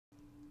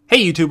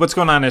Hey YouTube, what's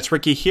going on? It's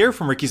Ricky here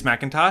from Ricky's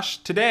Macintosh.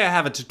 Today I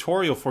have a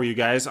tutorial for you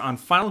guys on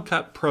Final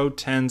Cut Pro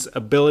 10's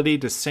ability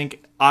to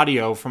sync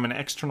audio from an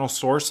external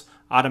source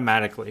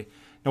automatically.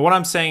 Now what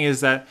I'm saying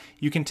is that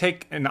you can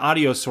take an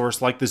audio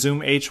source like the Zoom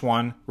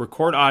H1,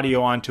 record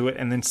audio onto it,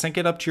 and then sync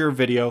it up to your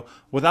video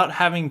without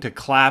having to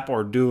clap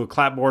or do a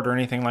clapboard or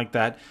anything like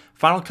that.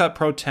 Final Cut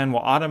Pro 10 will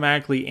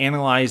automatically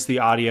analyze the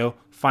audio,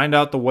 find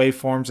out the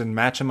waveforms and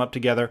match them up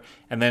together,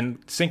 and then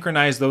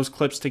synchronize those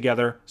clips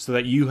together so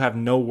that you have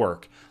no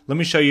work. Let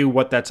me show you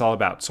what that's all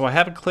about. So I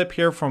have a clip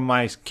here from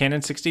my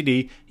Canon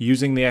 60D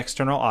using the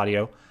external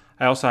audio.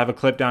 I also have a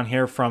clip down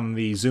here from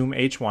the Zoom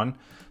H1.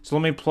 So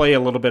let me play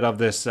a little bit of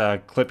this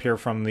clip here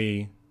from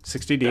the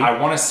 60D. I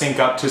want to sync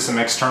up to some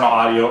external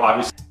audio,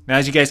 obviously. Now,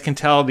 as you guys can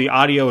tell, the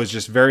audio is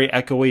just very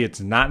echoey.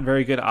 It's not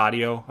very good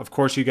audio. Of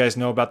course, you guys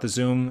know about the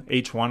Zoom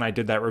H1. I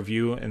did that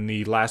review in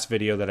the last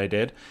video that I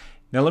did.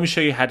 Now let me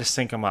show you how to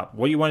sync them up.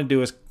 What you want to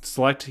do is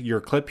select your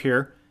clip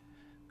here.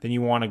 Then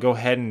you want to go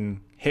ahead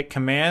and hit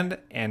Command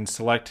and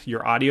select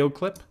your audio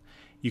clip.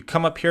 You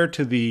come up here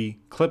to the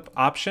clip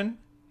option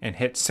and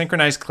hit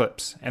Synchronize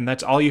Clips, and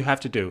that's all you have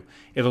to do.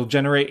 It'll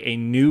generate a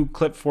new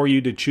clip for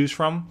you to choose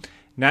from.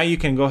 Now you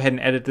can go ahead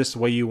and edit this the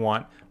way you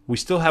want. We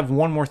still have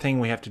one more thing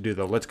we have to do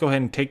though. Let's go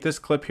ahead and take this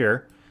clip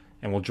here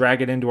and we'll drag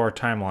it into our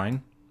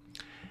timeline.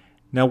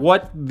 Now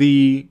what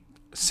the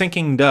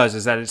syncing does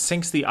is that it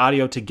syncs the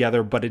audio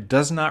together, but it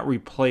does not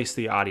replace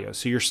the audio.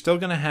 So you're still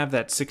going to have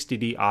that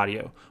 60D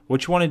audio.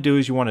 What you want to do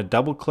is you want to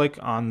double click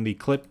on the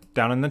clip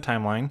down in the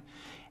timeline,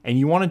 and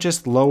you want to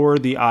just lower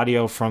the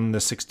audio from the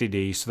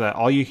 60D so that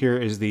all you hear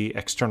is the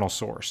external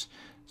source.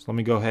 So let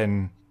me go ahead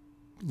and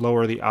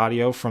lower the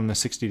audio from the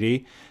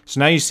 60D.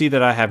 So now you see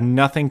that I have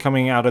nothing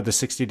coming out of the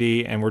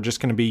 60D, and we're just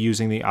going to be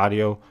using the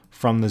audio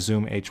from the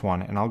Zoom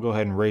H1. And I'll go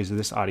ahead and raise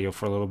this audio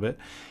for a little bit.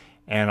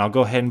 And I'll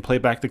go ahead and play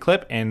back the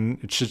clip, and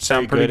it should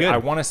sound pretty good. I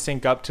want to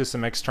sync up to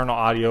some external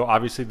audio,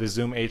 obviously the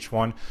Zoom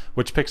H1,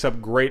 which picks up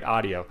great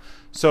audio.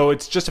 So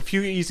it's just a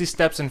few easy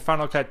steps in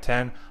Final Cut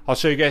 10. I'll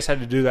show you guys how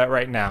to do that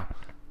right now.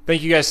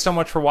 Thank you guys so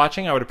much for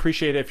watching. I would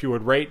appreciate it if you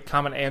would rate,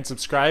 comment, and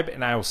subscribe,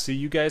 and I will see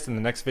you guys in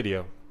the next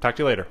video. Talk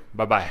to you later.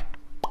 Bye-bye.